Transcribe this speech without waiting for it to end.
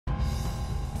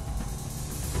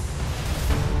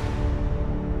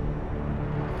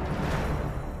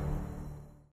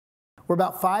We're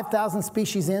about 5,000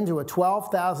 species into a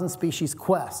 12,000 species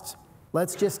quest.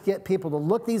 Let's just get people to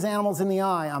look these animals in the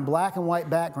eye on black and white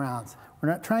backgrounds. We're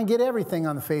not trying to get everything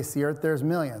on the face of the earth. There's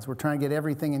millions. We're trying to get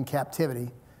everything in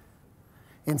captivity.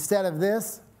 Instead of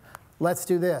this, let's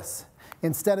do this.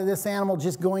 Instead of this animal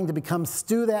just going to become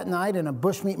stew that night in a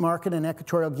bushmeat market in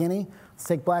Equatorial Guinea, let's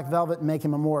take black velvet and make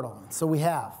him immortal. So we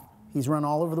have. He's run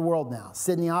all over the world now.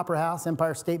 Sydney Opera House,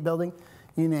 Empire State Building,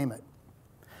 you name it.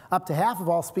 Up to half of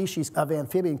all species of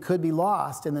amphibian could be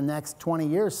lost in the next 20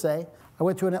 years, say. I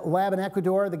went to a lab in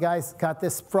Ecuador. The guy's got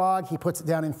this frog. He puts it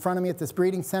down in front of me at this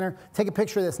breeding center. Take a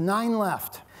picture of this, 9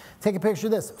 left. Take a picture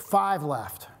of this, 5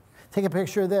 left. Take a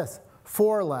picture of this,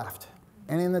 4 left.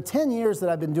 And in the 10 years that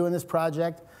I've been doing this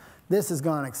project, this has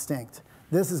gone extinct.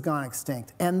 This has gone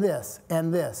extinct. And this,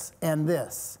 and this, and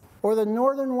this. Or the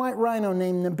northern white rhino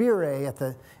named Nabire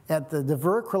at the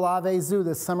Dvor Králové Zoo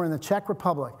this summer in the Czech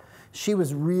Republic. She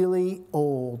was really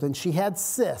old, and she had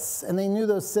cysts, and they knew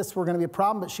those cysts were going to be a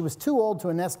problem, but she was too old to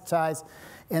anesthetize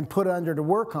and put under to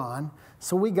work on.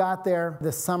 So we got there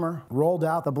this summer, rolled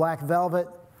out the black velvet,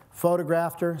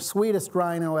 photographed her, sweetest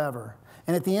rhino ever.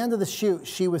 And at the end of the shoot,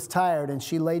 she was tired, and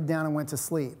she laid down and went to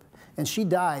sleep. And she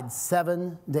died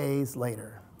 7 days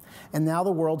later. And now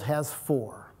the world has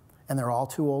 4, and they're all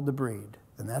too old to breed.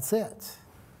 And that's it.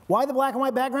 Why the black and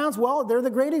white backgrounds? Well, they're the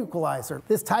great equalizer.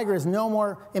 This tiger is no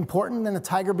more important than a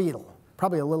tiger beetle.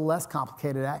 Probably a little less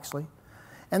complicated, actually.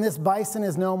 And this bison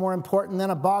is no more important than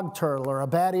a bog turtle or a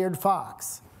bat-eared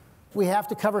fox. We have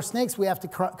to cover snakes. We have to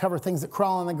cover things that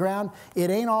crawl on the ground. It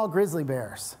ain't all grizzly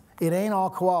bears. It ain't all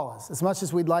koalas, as much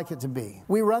as we'd like it to be.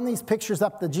 We run these pictures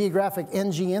up the Geographic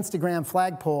NG Instagram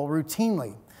flagpole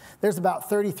routinely. There's about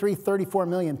 33, 34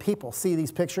 million people see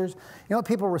these pictures. You know what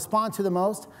people respond to the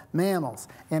most? Mammals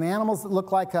and animals that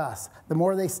look like us. The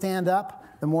more they stand up,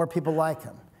 the more people like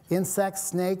them. Insects,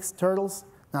 snakes, turtles,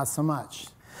 not so much.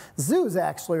 Zoos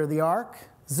actually are the ark.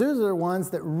 Zoos are the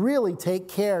ones that really take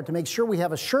care to make sure we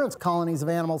have assurance colonies of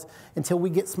animals until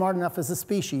we get smart enough as a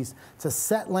species to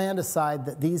set land aside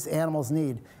that these animals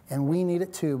need. And we need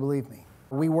it too, believe me.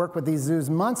 We work with these zoos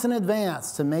months in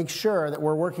advance to make sure that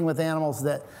we're working with animals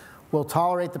that will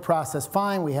tolerate the process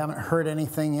fine. We haven't heard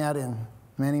anything yet in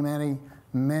many, many,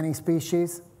 many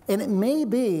species. And it may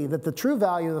be that the true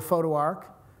value of the Photo Ark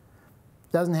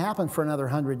doesn't happen for another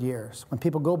 100 years. When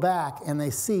people go back and they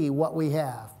see what we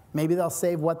have, maybe they'll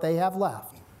save what they have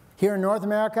left. Here in North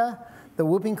America, the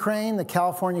whooping crane, the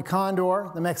California condor,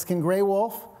 the Mexican gray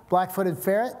wolf, black-footed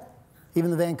ferret,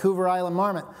 even the Vancouver Island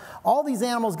marmot. All these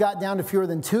animals got down to fewer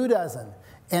than 2 dozen.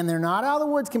 And they're not out of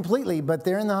the woods completely, but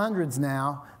they're in the hundreds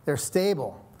now. They're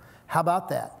stable. How about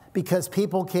that? Because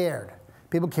people cared.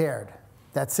 People cared.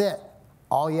 That's it.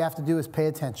 All you have to do is pay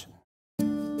attention.